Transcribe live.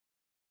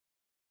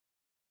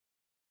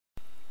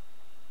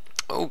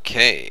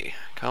Okay,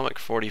 comic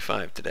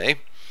 45 today.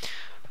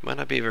 Might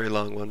not be a very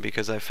long one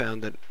because I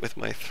found that with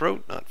my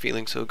throat not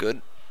feeling so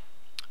good,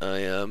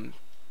 I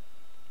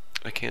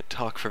can't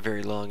talk for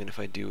very long, and if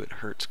I do, it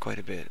hurts quite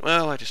a bit.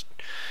 Well, I just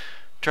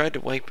tried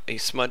to wipe a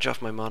smudge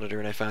off my monitor,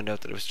 and I found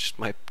out that it was just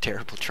my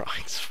terrible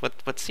drawings.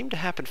 What seemed to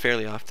happen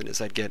fairly often is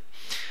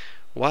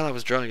while I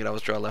was drawing it, I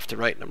was draw left to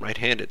right, and I'm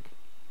right-handed.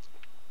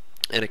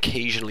 And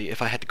occasionally,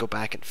 if I had to go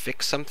back and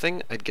fix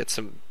something, I'd get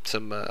some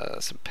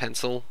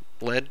pencil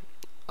lead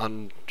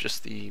on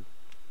just the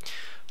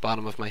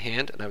bottom of my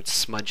hand, and I would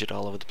smudge it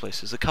all over the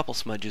place. There's a couple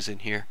smudges in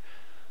here.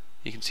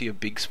 You can see a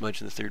big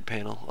smudge in the third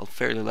panel, a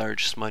fairly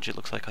large smudge it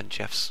looks like on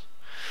Jeff's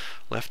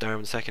left arm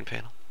in the second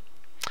panel.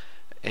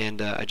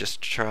 And I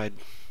just tried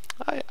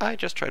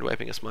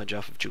wiping a smudge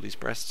off of Julie's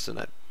breasts in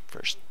that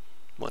first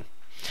one.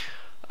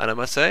 And I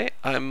must say,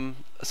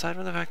 aside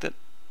from the fact that,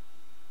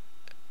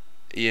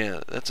 yeah,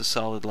 that's a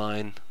solid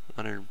line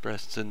on her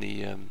breasts in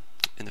the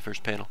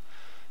first panel.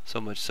 So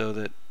much so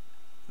that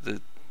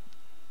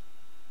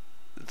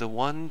the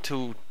one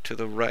to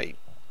the right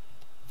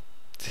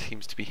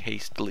seems to be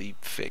hastily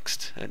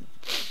fixed and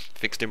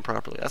fixed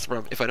improperly. That's the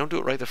problem. If I don't do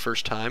it right the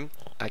first time,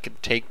 I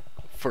could take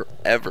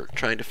forever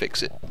trying to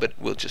fix it, but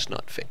we'll just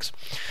not fix.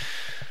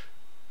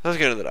 Let's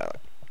get into the dialogue.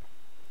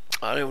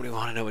 I don't really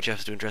want to know what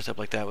Jeff's doing dressed up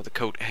like that with a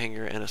coat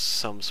hanger and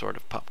some sort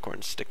of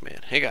popcorn stick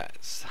man. Hey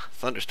guys,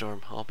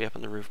 thunderstorm. I'll be up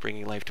on the roof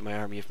bringing life to my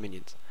army of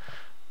minions.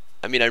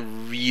 I mean, I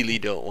really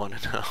don't want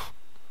to know.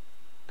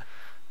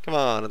 Come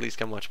on, at least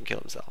come watch him kill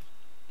himself.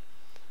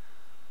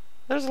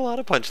 There's a lot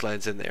of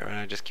punchlines in there, and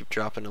I just keep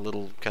dropping a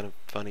little kind of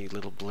funny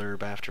little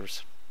blurb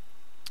afterwards.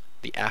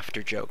 The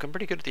after joke. I'm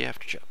pretty good at the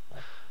after joke.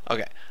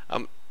 Okay,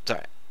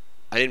 sorry.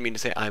 I didn't mean to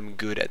say I'm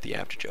good at the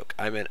after joke.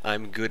 I meant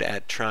I'm good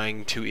at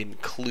trying to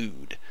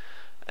include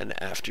an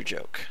after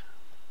joke.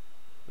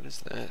 What is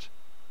that?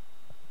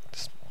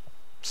 Just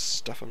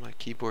stuff on my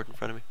keyboard in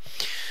front of me.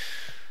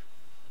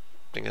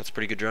 I think that's a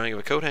pretty good drawing of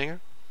a coat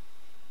hanger.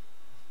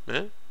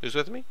 Yeah? Who's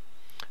with me?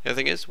 The other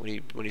thing is, when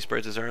he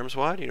spreads his arms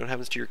wide, you know what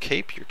happens to your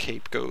cape? Your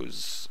cape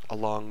goes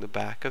along the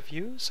back of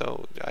you,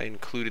 so I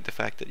included the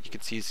fact that you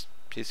could see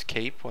his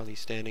cape while he's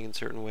standing in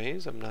certain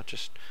ways. I'm not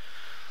just...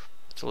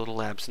 It's a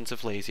little absence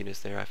of laziness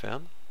there, I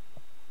found.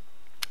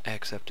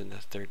 Except in the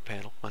third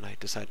panel, when I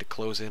decide to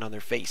close in on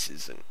their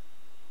faces and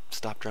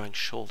stop drawing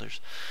shoulders.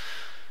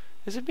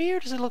 Is it me, or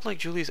does it look like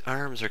Julie's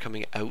arms are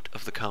coming out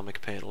of the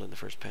comic panel in the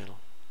first panel?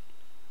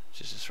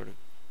 Just sort of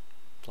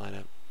flying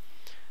out.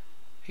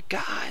 Hey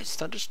guys,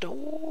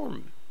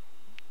 thunderstorm!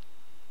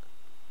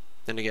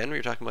 Then again, we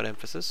were talking about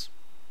emphasis.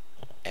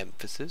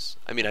 Emphasis?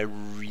 I mean, I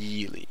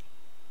really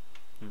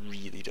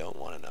don't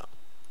want to know.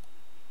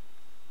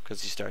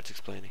 Because he starts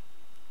explaining.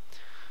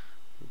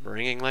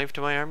 Bringing life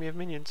to my army of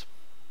minions.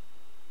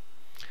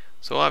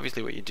 So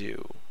obviously what you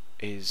do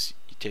is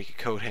you take a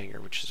coat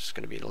hanger, which is just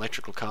going to be an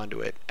electrical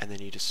conduit, and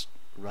then you just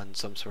run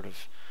some sort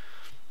of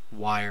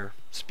wire,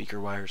 speaker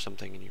wire or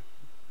something, and you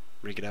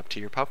rig it up to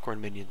your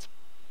popcorn minions.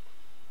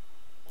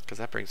 Because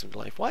that brings them to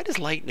life. Why does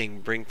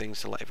lightning bring things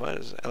to life? Why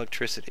does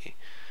electricity?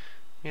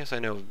 Yes, I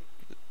know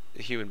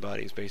the human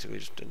body is basically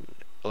just an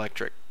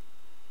electric,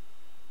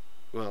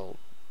 well,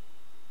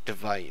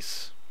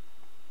 device.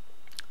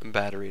 And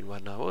battery and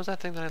whatnot. What was that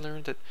thing that I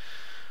learned that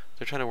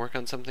they're trying to work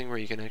on something where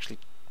you can actually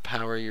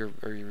power you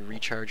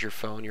recharge your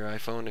phone, your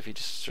iPhone, if you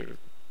just sort of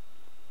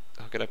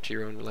hook it up to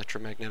your own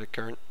electromagnetic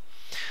current?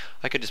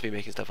 I could just be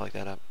making stuff like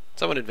that up.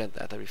 Someone invent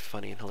that. That'd be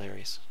funny and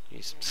hilarious. You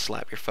just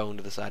slap your phone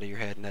to the side of your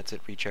head and that's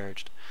it,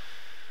 recharged.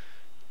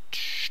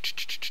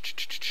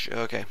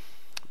 Okay.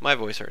 My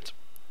voice hurts.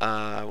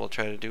 I will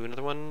try to do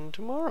another one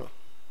tomorrow.